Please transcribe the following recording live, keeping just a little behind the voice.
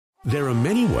There are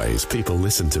many ways people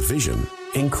listen to Vision,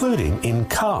 including in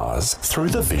cars through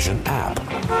the Vision app.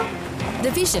 The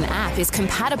Vision app is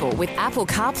compatible with Apple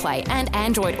CarPlay and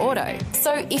Android Auto.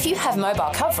 So if you have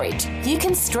mobile coverage, you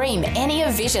can stream any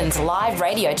of Vision's live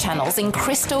radio channels in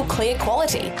crystal clear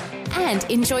quality and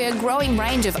enjoy a growing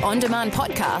range of on-demand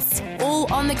podcasts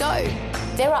all on the go.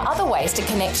 There are other ways to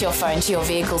connect your phone to your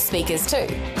vehicle speakers too.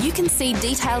 You can see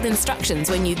detailed instructions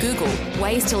when you Google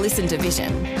ways to listen to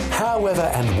Vision. However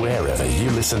and wherever you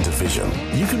listen to Vision,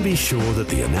 you can be sure that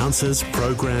the announcers,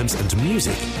 programs and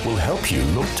music will help you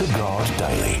look to God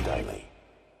daily.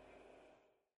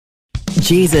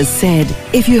 Jesus said,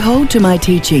 "If you hold to my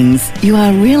teachings, you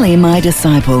are really my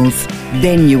disciples.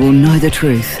 Then you will know the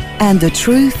truth, and the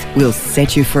truth will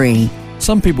set you free."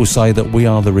 Some people say that we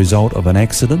are the result of an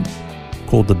accident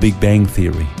called the Big Bang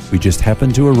Theory. We just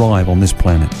happened to arrive on this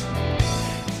planet.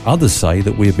 Others say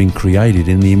that we have been created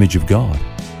in the image of God.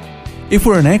 If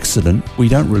we're an accident, we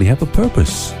don't really have a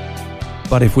purpose.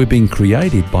 But if we've been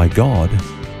created by God,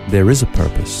 there is a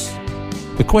purpose.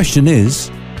 The question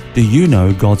is, do you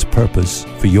know God's purpose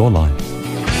for your life?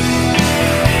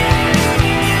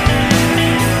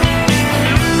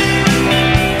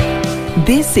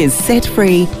 This is Set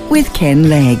Free with Ken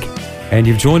Legg. And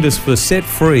you've joined us for Set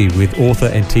Free with author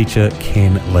and teacher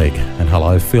Ken Legg. And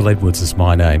hello, Phil Edwards is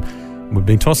my name. We've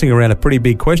been tossing around a pretty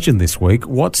big question this week.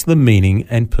 What's the meaning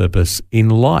and purpose in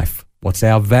life? What's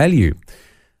our value?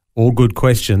 All good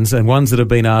questions and ones that have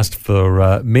been asked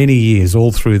for many years,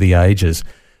 all through the ages.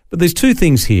 But there's two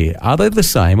things here. Are they the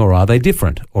same or are they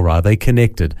different or are they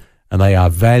connected? And they are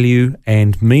value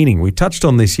and meaning. We touched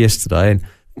on this yesterday and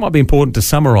it might be important to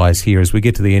summarise here as we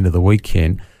get to the end of the week,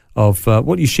 Ken, of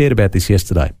what you shared about this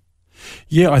yesterday.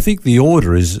 Yeah, I think the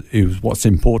order is what's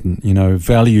important. You know,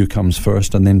 value comes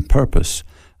first and then purpose.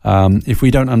 If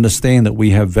we don't understand that we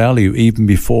have value even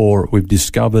before we've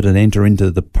discovered and enter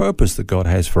into the purpose that God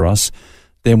has for us,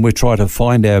 then we try to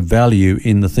find our value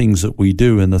in the things that we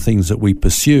do and the things that we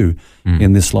pursue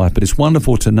in this life. But it's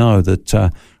wonderful to know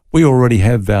that we already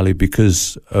have value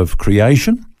because of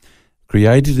creation,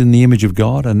 created in the image of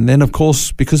God, and then, of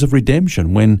course, because of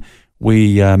redemption. When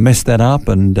we messed that up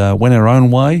and went our own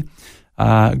way,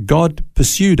 God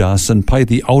pursued us and paid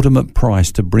the ultimate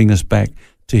price to bring us back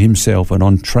to himself and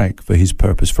on track for his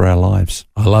purpose for our lives.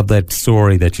 I love that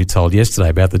story that you told yesterday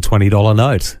about the $20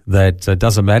 note. That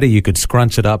doesn't matter. You could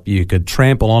scrunch it up, you could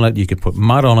trample on it, you could put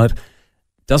mud on it.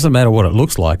 Doesn't matter what it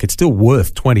looks like. It's still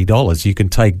worth $20. You can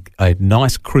take a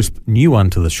nice, crisp new one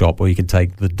to the shop, or you can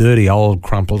take the dirty, old,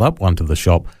 crumpled up one to the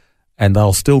shop, and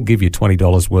they'll still give you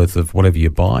 $20 worth of whatever you're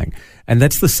buying. And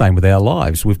that's the same with our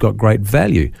lives. We've got great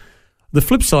value. The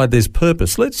flip side, there's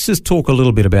purpose. Let's just talk a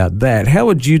little bit about that. How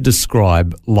would you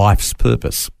describe life's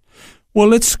purpose? Well,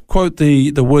 let's quote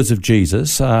the words of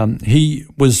Jesus. He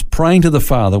was praying to the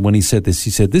Father when he said this. He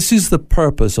said, "This is the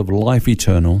purpose of life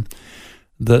eternal,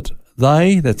 that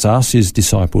they," that's us, his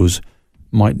disciples,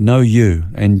 "might know you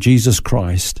and Jesus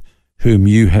Christ, whom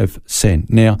you have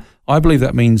sent." Now, I believe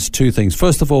that means two things.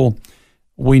 First of all,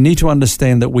 we need to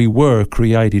understand that we were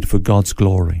created for God's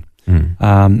glory.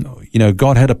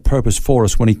 God had a purpose for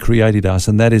us when he created us,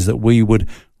 and that is that we would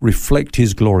reflect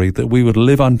his glory, that we would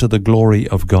live unto the glory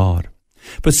of God.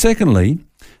 But secondly,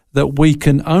 that we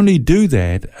can only do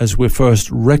that as we're first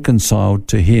reconciled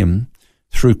to him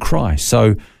through Christ.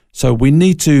 So we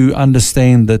need to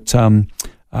understand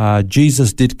that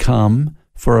Jesus did come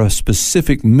for a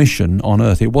specific mission on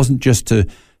earth. It wasn't just to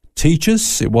teach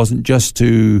us. It wasn't just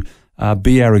to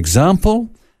be our example.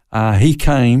 He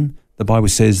came, the Bible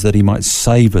says, that he might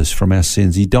save us from our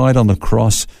sins. He died on the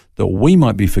cross that we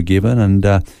might be forgiven.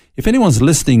 And if anyone's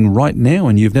listening right now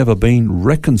and you've never been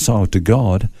reconciled to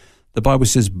God, the Bible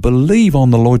says, believe on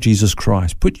the Lord Jesus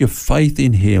Christ. Put your faith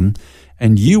in him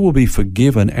and you will be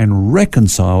forgiven and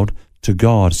reconciled to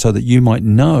God so that you might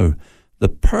know the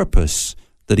purpose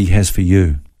that he has for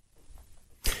you.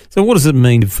 So what does it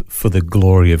mean for the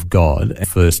glory of God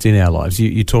first in our lives?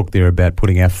 You talk there about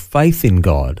putting our faith in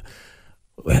God.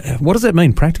 What does that mean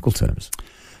in practical terms?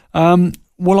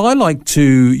 Well, I like to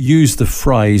use the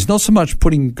phrase, not so much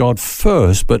putting God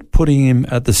first, but putting him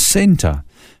at the center.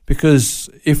 Because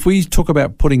if we talk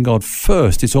about putting God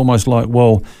first, it's almost like,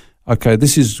 well, okay,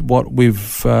 this is what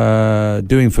we've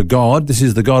doing for God. This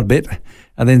is the God bit.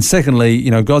 And then secondly,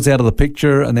 God's out of the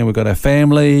picture, and then we've got our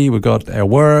family, we've got our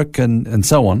work, and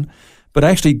so on. But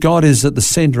actually, God is at the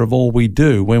center of all we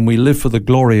do. When we live for the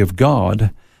glory of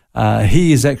God,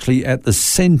 he is actually at the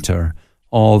center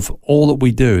of all that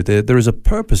we do. There is a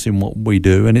purpose in what we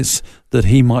do, and it's that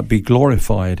he might be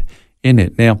glorified in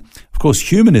it. Now, of course,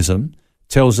 humanism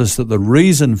tells us that the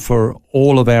reason for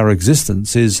all of our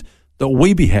existence is that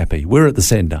we be happy. We're at the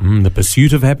center. The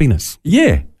pursuit of happiness.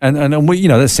 Yeah, and we,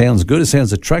 that sounds good. It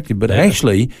sounds attractive, but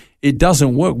actually it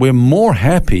doesn't work. We're more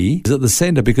happy at the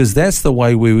center because that's the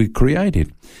way we were created.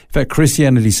 In fact,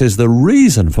 Christianity says the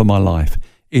reason for my life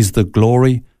is the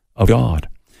glory of God.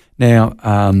 Now,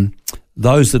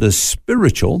 those that are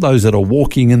spiritual, those that are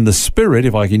walking in the Spirit,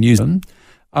 if I can use them,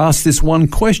 ask this one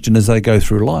question as they go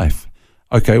through life.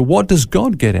 Okay, what does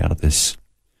God get out of this?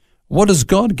 What does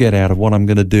God get out of what I'm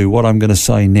going to do, what I'm going to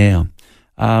say now?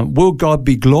 Will God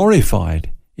be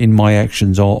glorified in my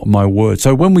actions or my words?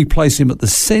 So when we place him at the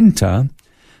center,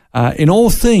 in all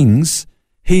things,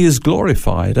 he is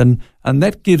glorified. And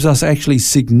that gives us actually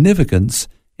significance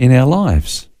in our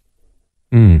lives.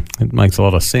 It makes a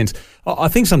lot of sense. I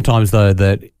think sometimes, though,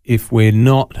 that if we're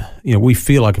not, we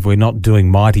feel like if we're not doing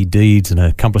mighty deeds and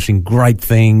accomplishing great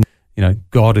things,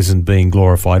 God isn't being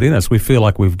glorified in us. We feel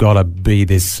like we've got to be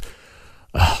this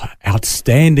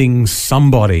outstanding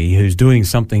somebody who's doing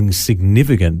something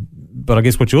significant. But I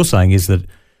guess what you're saying is that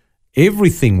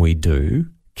everything we do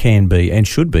can be and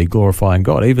should be glorifying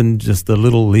God, even just the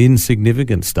little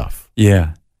insignificant stuff.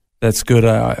 Yeah, that's good.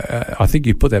 I think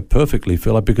you put that perfectly,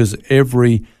 Philip, because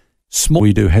every small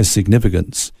we do has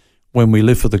significance when we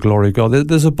live for the glory of God.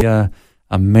 There's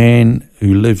a man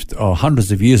who lived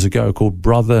hundreds of years ago called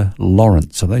Brother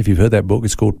Lawrence. I don't know if you've heard that book.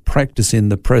 It's called Practice in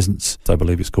the Presence, I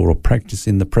believe it's called, or Practice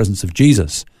in the Presence of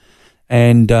Jesus.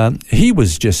 And he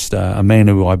was just a man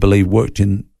who I believe worked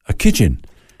in a kitchen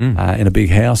in a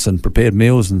big house and prepared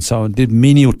meals and so on, did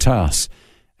menial tasks.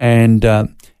 And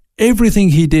everything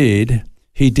he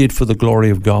did for the glory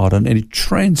of God. And it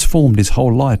transformed his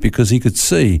whole life because he could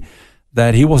see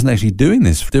that he wasn't actually doing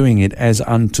it as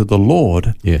unto the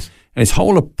Lord. Yes. And his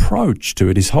whole approach to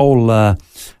it, his whole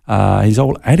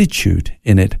attitude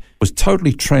in it was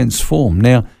totally transformed.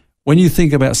 Now, when you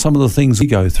think about some of the things we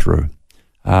go through,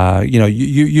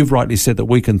 you've rightly said that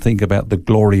we can think about the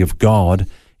glory of God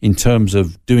in terms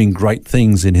of doing great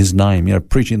things in his name,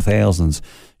 preaching thousands,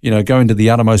 going to the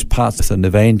uttermost parts and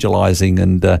evangelizing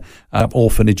and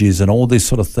orphanages and all these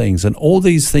sort of things. And all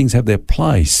these things have their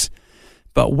place.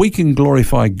 But we can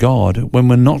glorify God when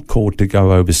we're not called to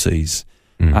go overseas.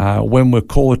 When we're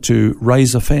called to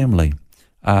raise a family,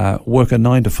 work a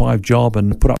 9-to-5 job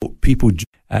and put up people.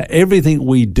 Everything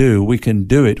we do, we can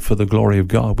do it for the glory of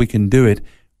God. We can do it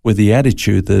with the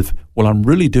attitude of, well, I'm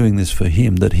really doing this for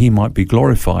him, that he might be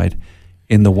glorified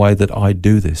in the way that I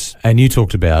do this. And you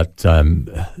talked about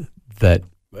that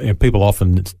people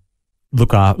often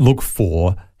look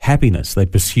for happiness. They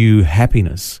pursue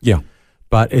happiness. Yeah.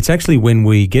 But it's actually when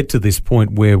we get to this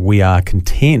point where we are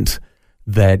content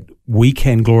that we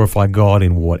can glorify God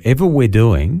in whatever we're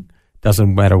doing,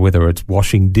 doesn't matter whether it's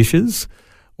washing dishes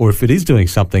or if it is doing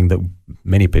something that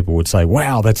many people would say,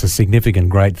 wow, that's a significant,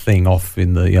 great thing off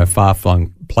in the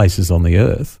far-flung places on the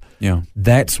earth. Yeah,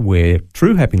 that's where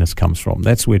true happiness comes from.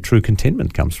 That's where true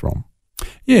contentment comes from.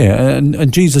 Yeah,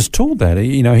 and Jesus taught that.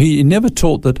 He never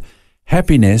taught that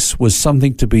happiness was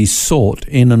something to be sought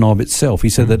in and of itself. He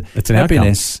said that it's an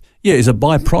happiness... outcome. Yeah, is a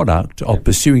byproduct of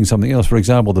pursuing something else. For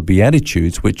example, the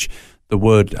Beatitudes, which the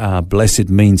word blessed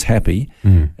means happy,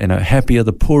 happy are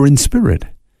the poor in spirit,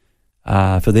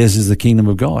 for theirs is the kingdom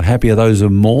of God. Happy are those who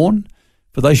mourn,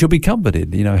 for they shall be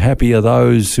comforted. Happy are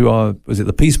those who are,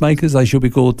 the peacemakers, they shall be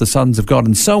called the sons of God,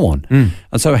 and so on.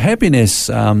 And so happiness,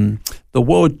 the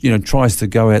world, tries to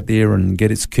go out there and get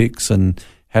its kicks and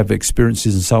have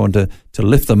experiences and so on to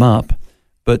lift them up.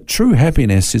 But true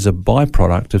happiness is a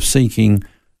byproduct of seeking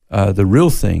the real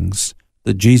things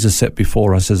that Jesus set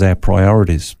before us as our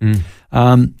priorities.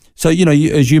 So,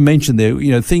 as you mentioned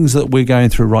there, things that we're going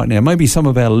through right now, maybe some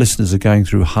of our listeners are going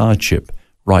through hardship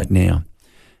right now.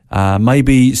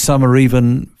 Maybe some are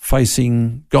even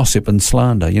facing gossip and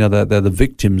slander. They're the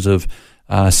victims of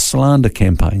slander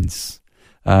campaigns.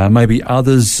 Maybe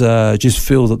others just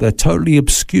feel that they're totally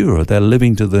obscure. They're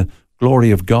living to the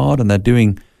glory of God and they're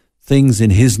doing things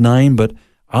in his name, but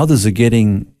others are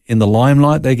getting in the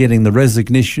limelight, they're getting the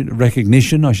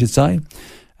recognition, I should say.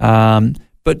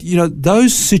 But,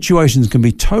 those situations can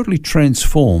be totally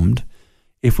transformed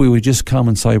if we would just come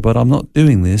and say, but I'm not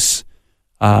doing this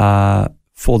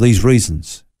for these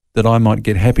reasons, that I might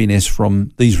get happiness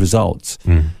from these results.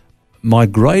 My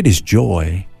greatest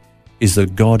joy is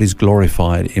that God is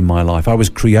glorified in my life. I was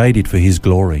created for his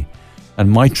glory,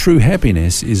 and my true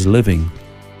happiness is living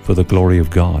for the glory of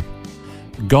God.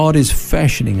 God is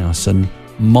fashioning us and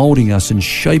molding us and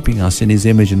shaping us in his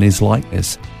image and his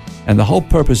likeness. And the whole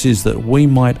purpose is that we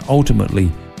might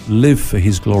ultimately live for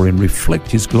his glory and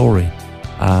reflect his glory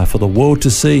for the world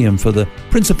to see and for the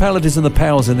principalities and the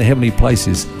powers in the heavenly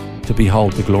places to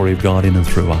behold the glory of God in and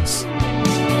through us.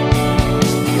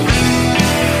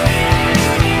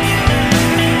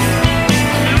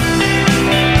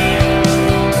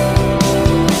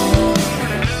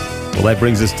 Well, that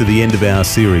brings us to the end of our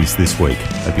series this week.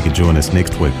 Hope you can join us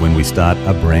next week when we start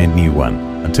a brand new one.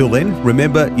 Until then,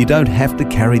 remember, you don't have to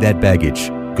carry that baggage.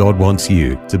 God wants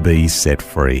you to be set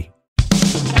free.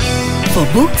 For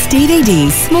books, DVDs,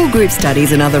 small group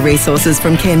studies and other resources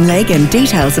from Ken Legg and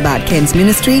details about Ken's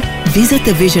ministry, visit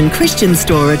the Vision Christian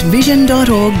Store at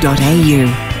vision.org.au.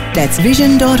 That's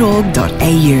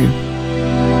vision.org.au.